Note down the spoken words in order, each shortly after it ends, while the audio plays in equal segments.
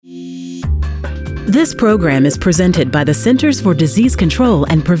This program is presented by the Centers for Disease Control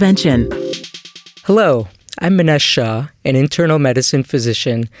and Prevention. Hello, I'm Manesh Shah, an internal medicine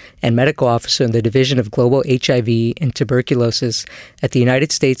physician and medical officer in the Division of Global HIV and Tuberculosis at the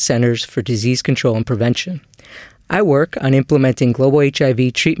United States Centers for Disease Control and Prevention. I work on implementing global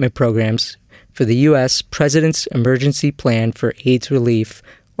HIV treatment programs for the U.S. President's Emergency Plan for AIDS Relief,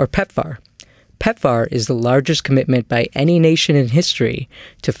 or PEPFAR. PEPFAR is the largest commitment by any nation in history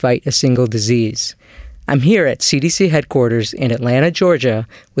to fight a single disease. I'm here at CDC headquarters in Atlanta, Georgia,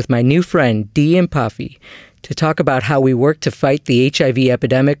 with my new friend, Dee Mpafi, to talk about how we work to fight the HIV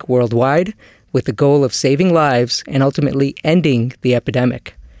epidemic worldwide with the goal of saving lives and ultimately ending the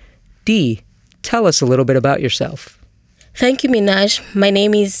epidemic. Dee, tell us a little bit about yourself. Thank you, Minaj. My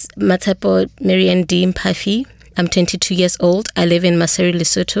name is Matapo Marian Dee Mpafi. I'm 22 years old. I live in Maseru,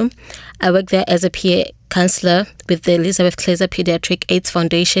 Lesotho. I work there as a PA counselor with the Elizabeth Glaser Pediatric AIDS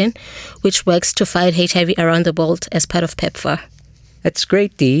Foundation, which works to fight HIV around the world as part of PEPFAR. That's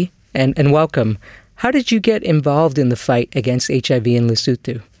great, Dee, and welcome. How did you get involved in the fight against HIV in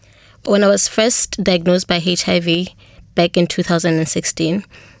Lesotho? When I was first diagnosed by HIV back in 2016,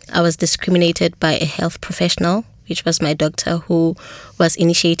 I was discriminated by a health professional, which was my doctor, who was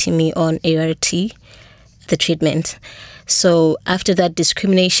initiating me on ART, the treatment. So after that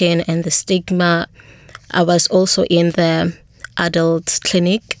discrimination and the stigma, I was also in the adult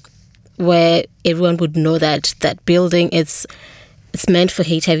clinic where everyone would know that that building it's meant for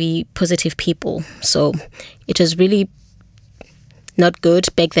HIV positive people. So it was really not good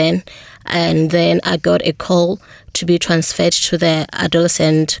back then. And then I got a call to be transferred to the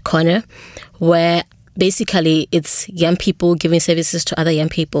adolescent corner, where basically it's young people giving services to other young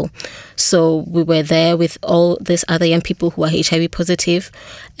people. So we were there with all these other young people who are HIV positive,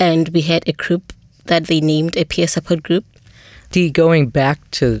 and we had a group that they named a peer support group. Dee, going back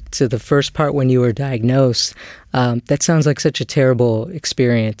to the first part when you were diagnosed, that sounds like such a terrible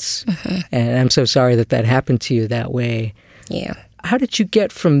experience. Mm-hmm. And I'm so sorry that happened to you that way. Yeah. How did you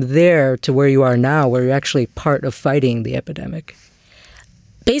get from there to where you are now, where you're actually part of fighting the epidemic?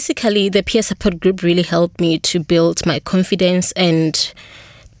 Basically, the peer support group really helped me to build my confidence and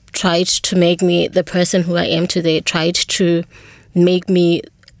tried to make me the person who I am today, tried to make me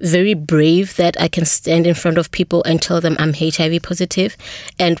very brave that I can stand in front of people and tell them I'm HIV positive.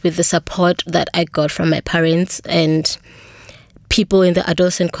 And with the support that I got from my parents and people in the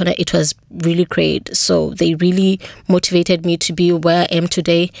adolescent corner, it was really great. So they really motivated me to be where I am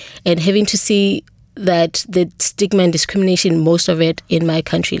today, and having to see that the stigma and discrimination, most of it in my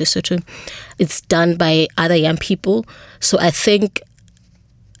country, Lesotho, it's done by other young people. So I thought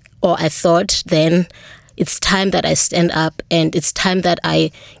then it's time that I stand up, and it's time that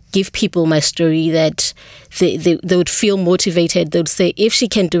I give people my story, that they would feel motivated. They would say, if she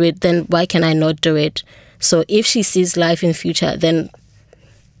can do it, then why can I not do it? So if she sees life in future, then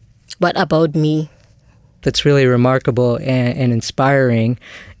what about me? That's really remarkable and inspiring.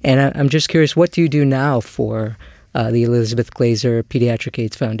 And I'm just curious, what do you do now for the Elizabeth Glaser Pediatric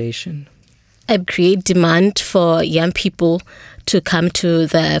AIDS Foundation? I create demand for young people to come to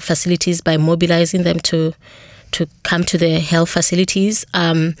the facilities by mobilizing them to come to the health facilities.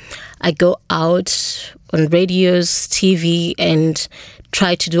 I go out on radios, TV, and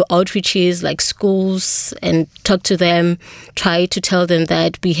try to do outreaches like schools and talk to them, try to tell them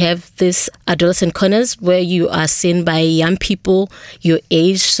that we have this adolescent corners where you are seen by young people your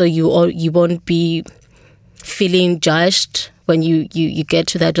age, so you won't be feeling judged when you get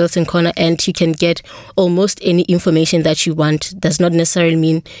to the adolescent corner, and you can get almost any information that you want. Does not necessarily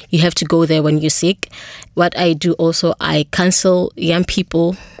mean you have to go there when you're sick. What I do also, I counsel young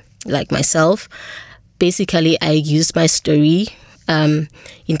people like myself. Basically, I use my story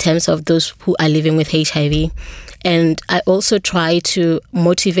in terms of those who are living with HIV. And I also try to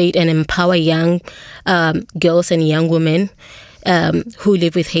motivate and empower young girls and young women who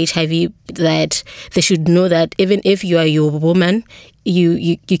live with HIV, that they should know that even if you are your woman,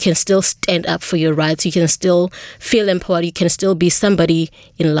 you can still stand up for your rights. You can still feel empowered. You can still be somebody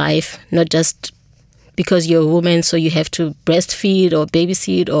in life, not just because you're a woman, so you have to breastfeed or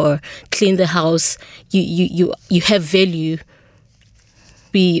babysit or clean the house. You have value.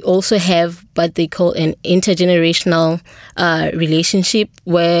 We also have what they call an intergenerational relationship,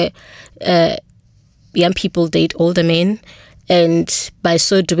 where young people date older men, and by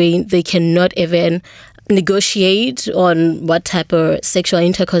so doing, they cannot even negotiate on what type of sexual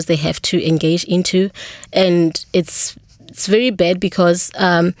intercourse they have to engage into. And it's very bad because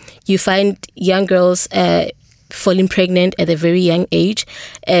you find young girls falling pregnant at a very young age,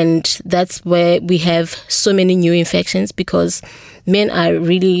 and that's where we have so many new infections, because men are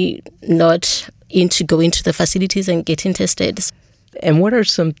really not into going to the facilities and getting tested. And what are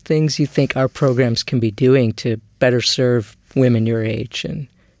some things you think our programs can be doing to better serve women your age and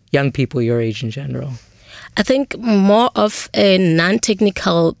young people your age in general? I think more of a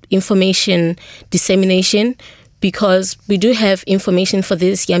non-technical information dissemination, because we do have information for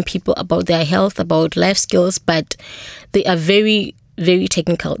these young people about their health, about life skills, but they are very, very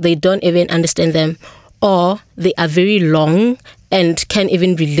technical. They don't even understand them, or they are very long and can't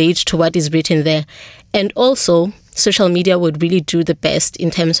even relate to what is written there. And also, social media would really do the best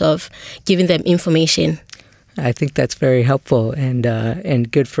in terms of giving them information. I think that's very helpful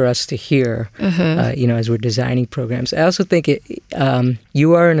and good for us to hear, as we're designing programs. I also think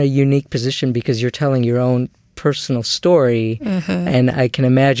you are in a unique position because you're telling your own personal story. And I can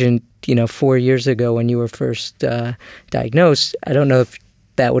imagine, 4 years ago when you were first diagnosed, I don't know if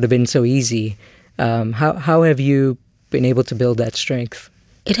that would have been so easy. How have you been able to build that strength?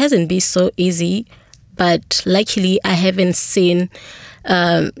 It hasn't been so easy, but luckily I haven't seen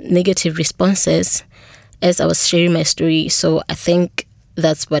negative responses as I was sharing my story. So I think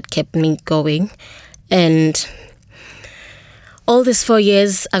that's what kept me going. And all these 4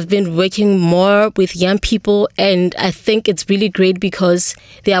 years, I've been working more with young people, and I think it's really great because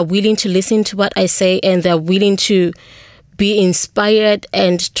they are willing to listen to what I say, and they're willing to be inspired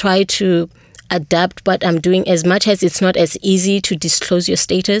and try to adapt what I'm doing, as much as it's not as easy to disclose your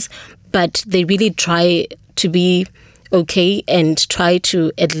status, but they really try to be okay and try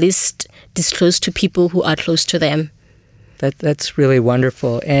to at least disclose to people who are close to them. That's really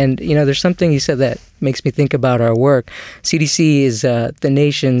wonderful. And, there's something you said that makes me think about our work. CDC is the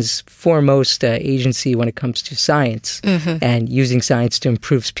nation's foremost agency when it comes to science and using science to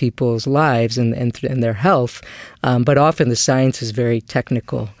improve people's lives and their health. But often the science is very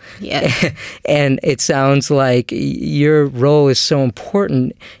technical. Yeah. And it sounds like your role is so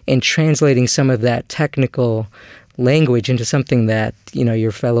important in translating some of that technical language into something that,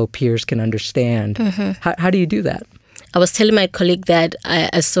 your fellow peers can understand. How do you do that? I was telling my colleague that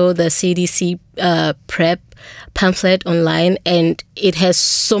I saw the CDC PrEP pamphlet online, and it has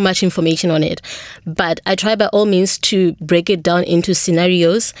so much information on it. But I try by all means to break it down into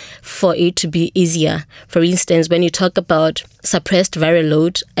scenarios for it to be easier. For instance, when you talk about suppressed viral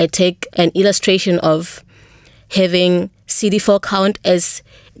load, I take an illustration of having CD4 count as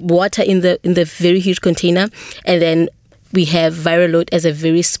water in the very huge container, and then we have viral load as a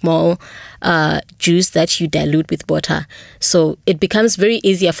very small juice that you dilute with water. So it becomes very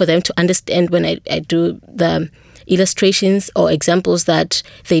easier for them to understand when I do the illustrations or examples that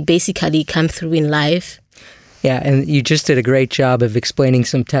they basically come through in life. Yeah, and you just did a great job of explaining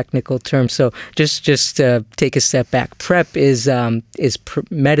some technical terms. So just take a step back. PrEP is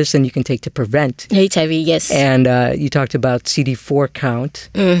medicine you can take to prevent HIV, yes. And you talked about CD4 count.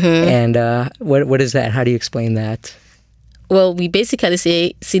 And what is that? How do you explain that? Well, we basically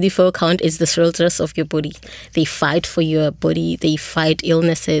say CD4 count is the soldiers of your body. They fight for your body. They fight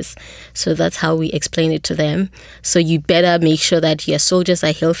illnesses. So that's how we explain it to them. So you better make sure that your soldiers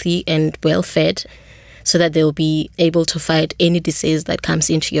are healthy and well-fed so that they'll be able to fight any disease that comes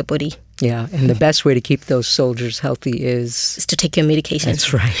into your body. Yeah, and the best way to keep those soldiers healthy is to take your medication.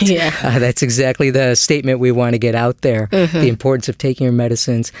 That's right. Yeah. That's exactly the statement we want to get out there, the importance of taking your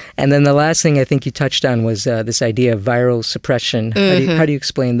medicines. And then the last thing I think you touched on was this idea of viral suppression. How do you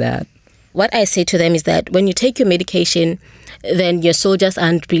explain that? What I say to them is that when you take your medication, then your soldiers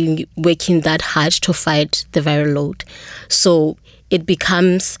aren't really working that hard to fight the viral load. So it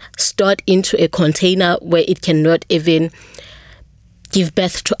becomes stored into a container where it cannot even give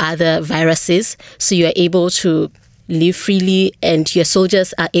birth to other viruses. So you are able to live freely, and your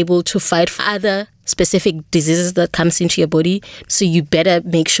soldiers are able to fight for other specific diseases that comes into your body. So you better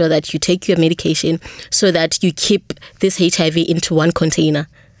make sure that you take your medication so that you keep this HIV into one container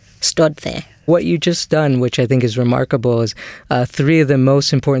stored there. What you just done, which I think is remarkable, is 3 of the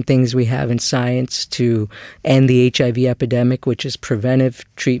most important things we have in science to end the HIV epidemic, which is preventive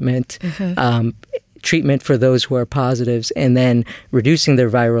treatment, treatment for those who are positives, and then reducing their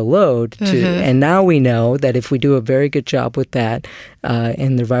viral load. And now we know that if we do a very good job with that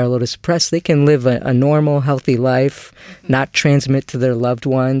and their viral load is suppressed, they can live a normal, healthy life, not transmit to their loved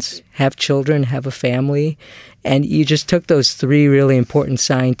ones, have children, have a family. And you just took those 3 really important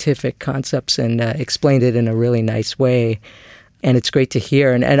scientific concepts and explained it in a really nice way. And it's great to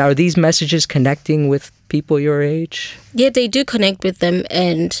hear. And are these messages connecting with people your age? Yeah, they do connect with them,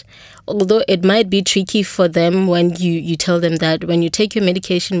 and although it might be tricky for them when you tell them that when you take your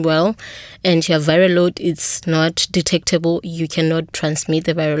medication well and your viral load is not detectable, you cannot transmit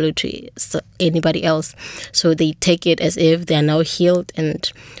the viral load to anybody else. So they take it as if they are now healed, and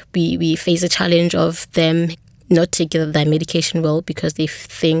we face a challenge of them not taking their medication well because they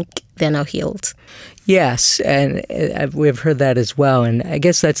think they're now healed. Yes, and we've heard that as well. And I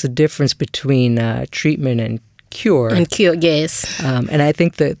guess that's the difference between treatment and cure. And cure, yes. And I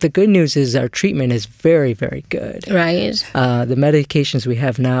think the good news is our treatment is very, very good. Right. The medications we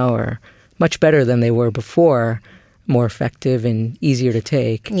have now are much better than they were before, more effective and easier to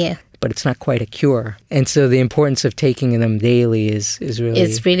take. Yeah. But it's not quite a cure. And so the importance of taking them daily is really...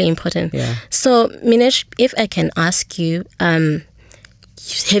 It's really important. Yeah. So, Minesh, if I can ask you,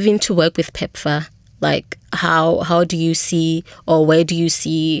 having to work with PEPFAR, like how do you see, or where do you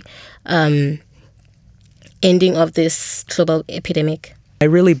see ending of this global epidemic? I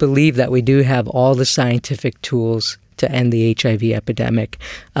really believe that we do have all the scientific tools to end the HIV epidemic.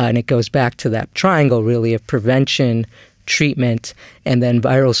 And it goes back to that triangle, really, of prevention, treatment, and then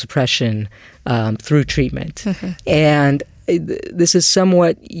viral suppression through treatment. Mm-hmm. And this is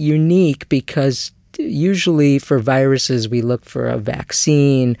somewhat unique because usually for viruses we look for a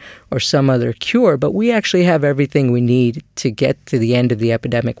vaccine or some other cure, but we actually have everything we need to get to the end of the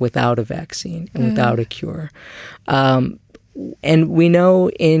epidemic without a vaccine and without a cure. And we know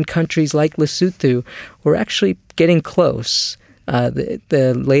in countries like Lesotho, we're actually getting close.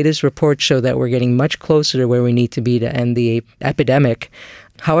 The latest reports show that we're getting much closer to where we need to be to end the epidemic.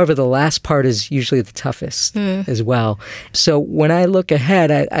 However, the last part is usually the toughest as well. So when I look ahead,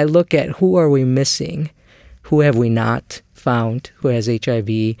 I look at who are we missing? Who have we not found who has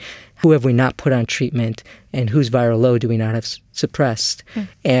HIV? Who have we not put on treatment? And whose viral load do we not have suppressed?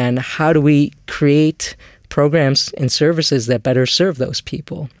 And how do we create programs and services that better serve those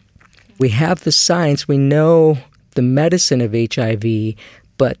people? We have the science. We know the medicine of HIV,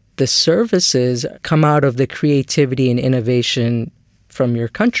 but the services come out of the creativity and innovation from your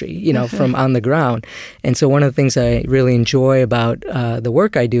country, from on the ground. And so one of the things I really enjoy about the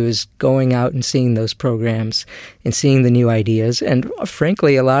work I do is going out and seeing those programs and seeing the new ideas. And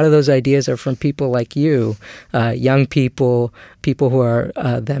frankly, a lot of those ideas are from people like you, young people who are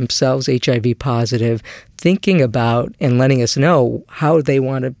themselves HIV positive, thinking about and letting us know how they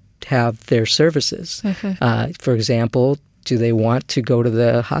want to have their services. For example, do they want to go to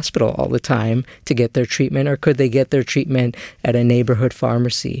the hospital all the time to get their treatment, or could they get their treatment at a neighborhood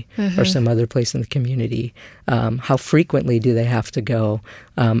pharmacy or some other place in the community? How frequently do they have to go?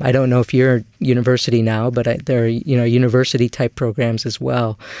 I don't know if you're at university now, but there are university-type programs as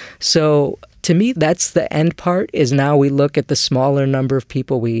well. So to me, that's the end part, is now we look at the smaller number of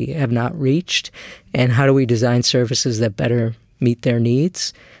people we have not reached, and how do we design services that better meet their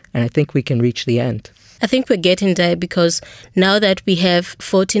needs? And I think we can reach the end. I think we're getting there because now that we have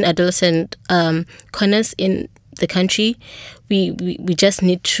 14 adolescent corners in the country, we just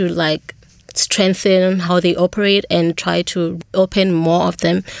need to strengthen how they operate and try to open more of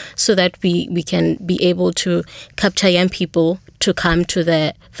them so that we can be able to capture young people to come to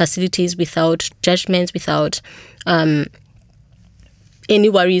the facilities without judgments, without any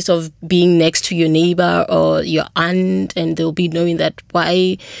worries of being next to your neighbor or your aunt, and they'll be knowing that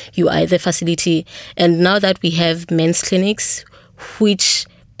why you are at the facility. And now that we have men's clinics, which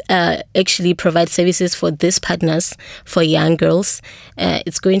actually provide services for these partners, for young girls,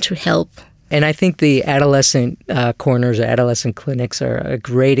 it's going to help. And I think the adolescent corners or adolescent clinics are a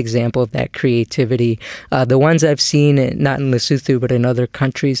great example of that creativity. The ones I've seen, not in Lesotho, but in other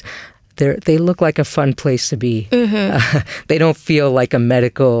countries, they look like a fun place to be. They don't feel like a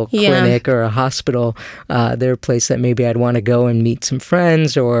medical clinic or a hospital. They're a place that maybe I'd want to go and meet some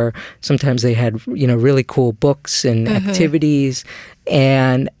friends, or sometimes they had really cool books and activities.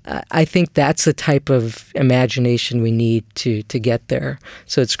 And I think that's the type of imagination we need to get there.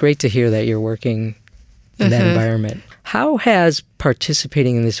 So it's great to hear that you're working in that environment. How has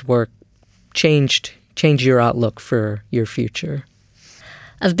participating in this work changed your outlook for your future?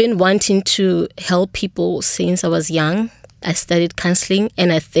 I've been wanting to help people since I was young. I studied counseling,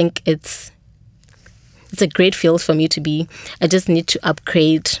 and I think it's a great field for me to be. I just need to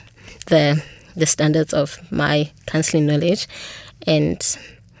upgrade the standards of my counseling knowledge and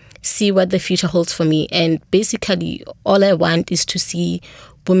see what the future holds for me. And basically, all I want is to see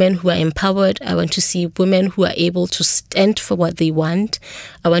women who are empowered. I want to see women who are able to stand for what they want.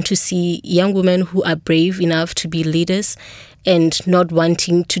 I want to see young women who are brave enough to be leaders and not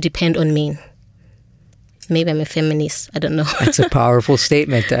wanting to depend on men. maybe I'm a feminist. I don't know. That's a powerful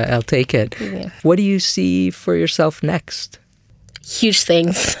statement. I'll take it. Yeah. What do you see for yourself next? Huge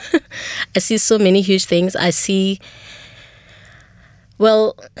things. I see so many huge things.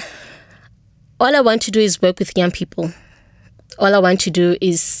 Well, all I want to do is work with young people. All I want to do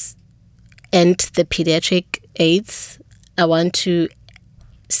is end the pediatric AIDS. I want to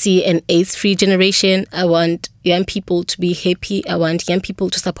see an AIDS-free generation. I want young people to be happy. I want young people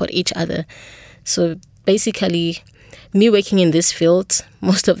to support each other. So basically, me working in this field,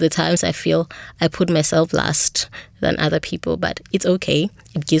 most of the times I feel I put myself last than other people, but it's okay.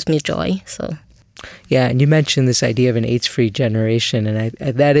 It gives me joy. So, yeah, and you mentioned this idea of an AIDS-free generation, and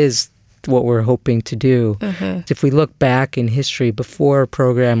that is what we're hoping to do. Mm-hmm. If we look back in history before a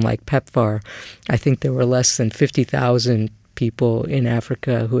program like PEPFAR, I think there were less than 50,000 people in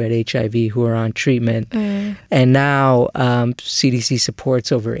Africa who had HIV who are on treatment. And now CDC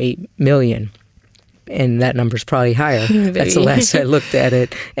supports over 8 million. And that number's probably higher. That's the last I looked at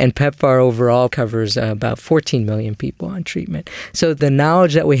it. And PEPFAR overall covers about 14 million people on treatment. So the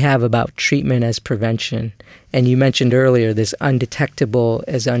knowledge that we have about treatment as prevention, and you mentioned earlier this undetectable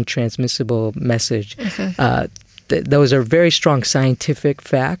as untransmissible message, those are very strong scientific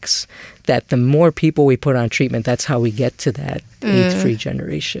facts that the more people we put on treatment, that's how we get to that AIDS-free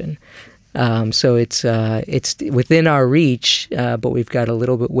generation. So it's within our reach, but we've got a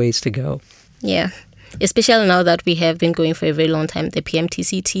little bit ways to go. Yeah. Especially now that we have been going for a very long time, the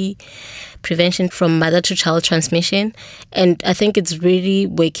PMTCT, prevention from mother to child transmission. And I think it's really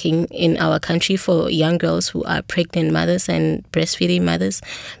working in our country for young girls who are pregnant mothers and breastfeeding mothers,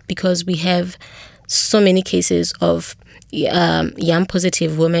 because we have so many cases of young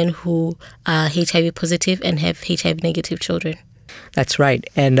positive women who are HIV positive and have HIV negative children. That's right.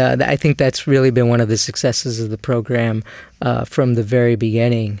 And I think that's really been one of the successes of the program from the very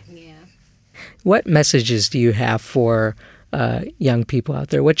beginning. What messages do you have for young people out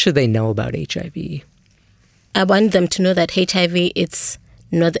there? What should they know about HIV? I want them to know that HIV, it's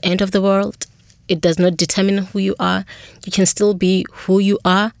not the end of the world. It does not determine who you are. You can still be who you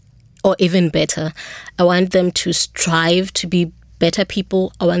are, or even better. I want them to strive to be better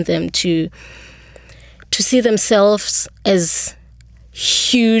people. I want them to see themselves as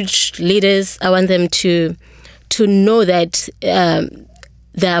huge leaders. I want them to know that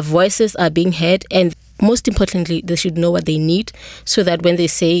their voices are being heard, and most importantly, they should know what they need, so that when they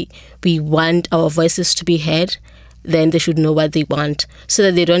say we want our voices to be heard, then they should know what they want, so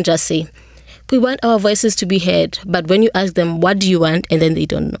that they don't just say we want our voices to be heard, but when you ask them what do you want, and then they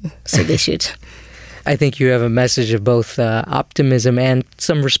don't know. So they should. I think you have a message of both optimism and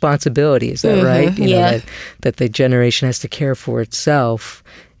some responsibility. Is that right? You know, that the generation has to care for itself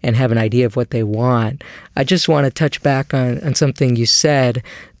and have an idea of what they want. I just want to touch back on something you said,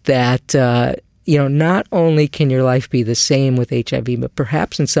 that not only can your life be the same with HIV, but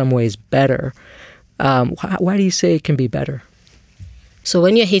perhaps in some ways better. Why do you say it can be better? So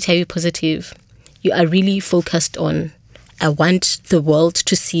when you're HIV positive, you are really focused on, I want the world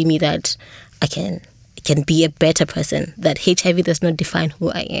to see me that I can be a better person, that HIV does not define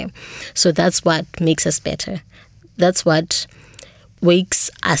who I am. So that's what makes us better. That's what wakes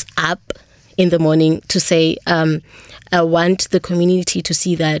us up in the morning to say, I want the community to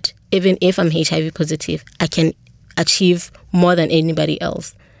see that even if I'm HIV positive, I can achieve more than anybody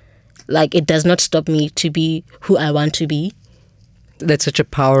else. Like, it does not stop me to be who I want to be. That's such a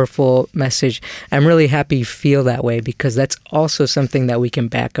powerful message. I'm really happy you feel that way, because that's also something that we can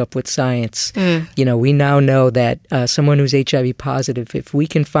back up with science. You know, we now know that someone who's HIV positive, if we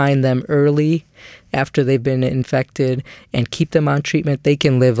can find them early after they've been infected and keep them on treatment, they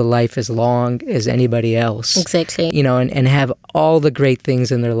can live a life as long as anybody else. Exactly. You know, and have all the great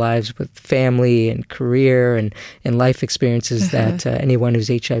things in their lives with family and career and life experiences that anyone who's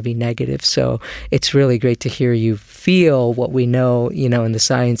HIV negative. So it's really great to hear you feel what we know, and the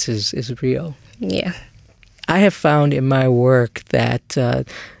science is real. Yeah. I have found in my work that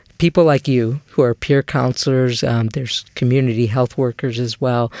people like you, who are peer counselors, there's community health workers as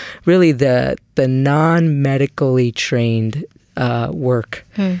well, really the non-medically trained work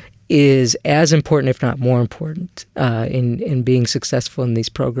is as important, if not more important, in being successful in these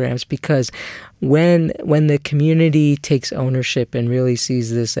programs. Because when the community takes ownership and really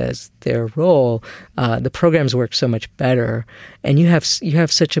sees this as their role, the programs work so much better, and you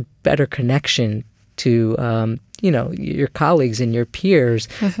have such a better connection to your colleagues and your peers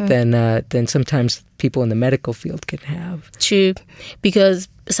than sometimes people in the medical field can have. True, because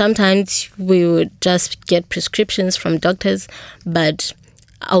sometimes we would just get prescriptions from doctors, but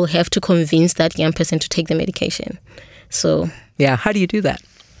I'll have to convince that young person to take the medication. So yeah, how do you do that?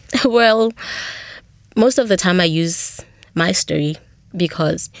 Well, Most of the time I use my story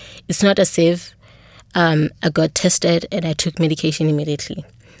because it's not as if I got tested and I took medication immediately.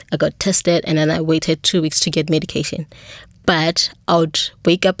 I got tested and then I waited 2 weeks to get medication. But I would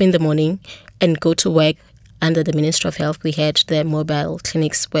wake up in the morning and go to work under the Ministry of Health. We had the mobile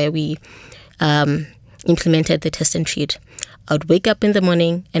clinics where we implemented the test and treat. I would wake up in the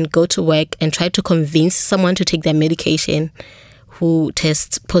morning and go to work and try to convince someone to take their medication who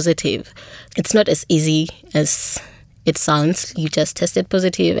tests positive. It's not as easy as it sounds. You just tested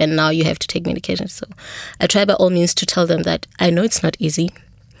positive and now you have to take medication. So I try by all means to tell them that I know it's not easy,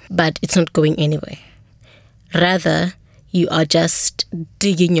 but it's not going anywhere. Rather, you are just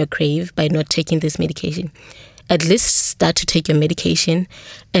digging your grave by not taking this medication. At least start to take your medication,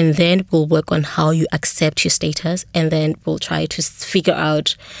 and then we'll work on how you accept your status, and then we'll try to figure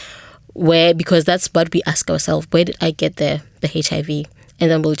out where, because that's what we ask ourselves, where did I get the HIV?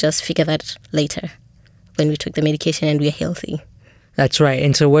 And then we'll just figure that later when we took the medication and we're healthy. That's right.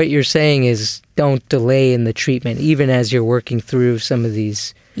 And so what you're saying is don't delay in the treatment, even as you're working through some of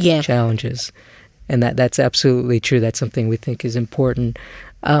these challenges. And that's absolutely true. That's something we think is important.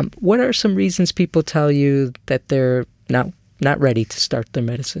 What are some reasons people tell you that they're not ready to start their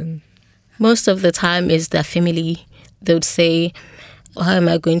medicine? Most of the time is their family. They would say, how am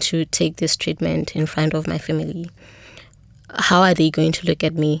I going to take this treatment in front of my family? How are they going to look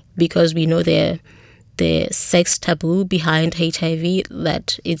at me? Because we know the sex taboo behind HIV,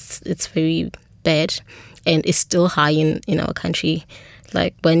 that it's very bad and it's still high in our country.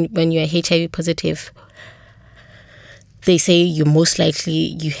 Like when you're HIV positive, they say you most likely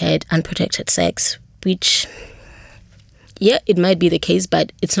you had unprotected sex, which, yeah, it might be the case,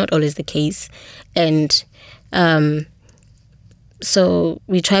 but it's not always the case. And so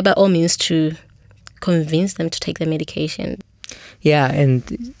we try by all means to convince them to take the medication. Yeah, and,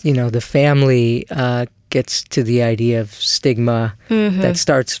 the family gets to the idea of stigma that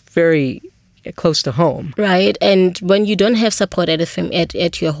starts very close to home. Right, and when you don't have support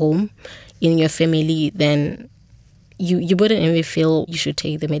at your home, in your family, then you wouldn't even feel you should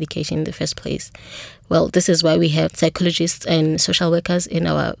take the medication in the first place. Well, this is why we have psychologists and social workers in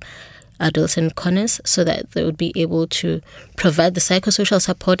our adolescent corners, so that they would be able to provide the psychosocial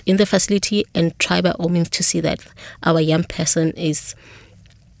support in the facility and try by all means to see that our young person is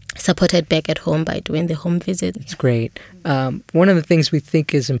supported back at home by doing the home visit. It's great. One of the things we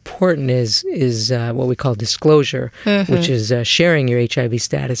think is important is what we call disclosure, which is sharing your HIV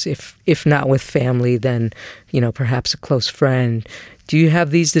status. If not with family, then perhaps a close friend. Do you have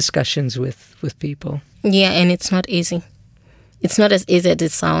these discussions with people? Yeah, and it's not easy. It's not as easy as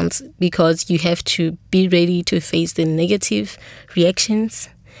it sounds, because you have to be ready to face the negative reactions,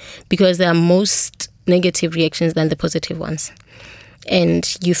 because there are most negative reactions than the positive ones.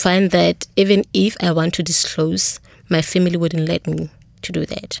 And you find that even if I want to disclose, my family wouldn't let me to do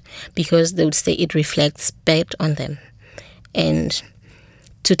that, because they would say it reflects bad on them. And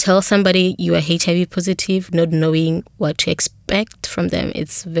to tell somebody you are HIV positive, not knowing what to expect from them,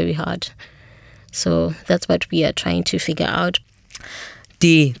 it's very hard. So that's what we are trying to figure out.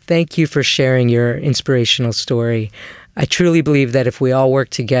 Dee, thank you for sharing your inspirational story. I truly believe that if we all work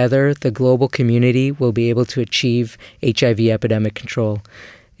together, the global community will be able to achieve HIV epidemic control.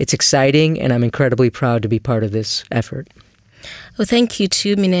 It's exciting, and I'm incredibly proud to be part of this effort. Well, thank you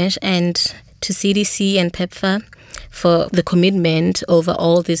to Minesh and to CDC and PEPFAR for the commitment over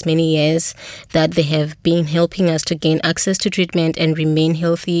all these many years that they have been helping us to gain access to treatment and remain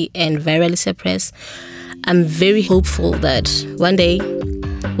healthy and virally suppressed. I'm very hopeful that one day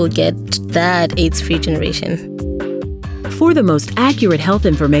we'll get that AIDS-free generation. For the most accurate health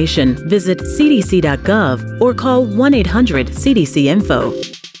information, visit cdc.gov or call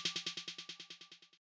 1-800-CDC-INFO.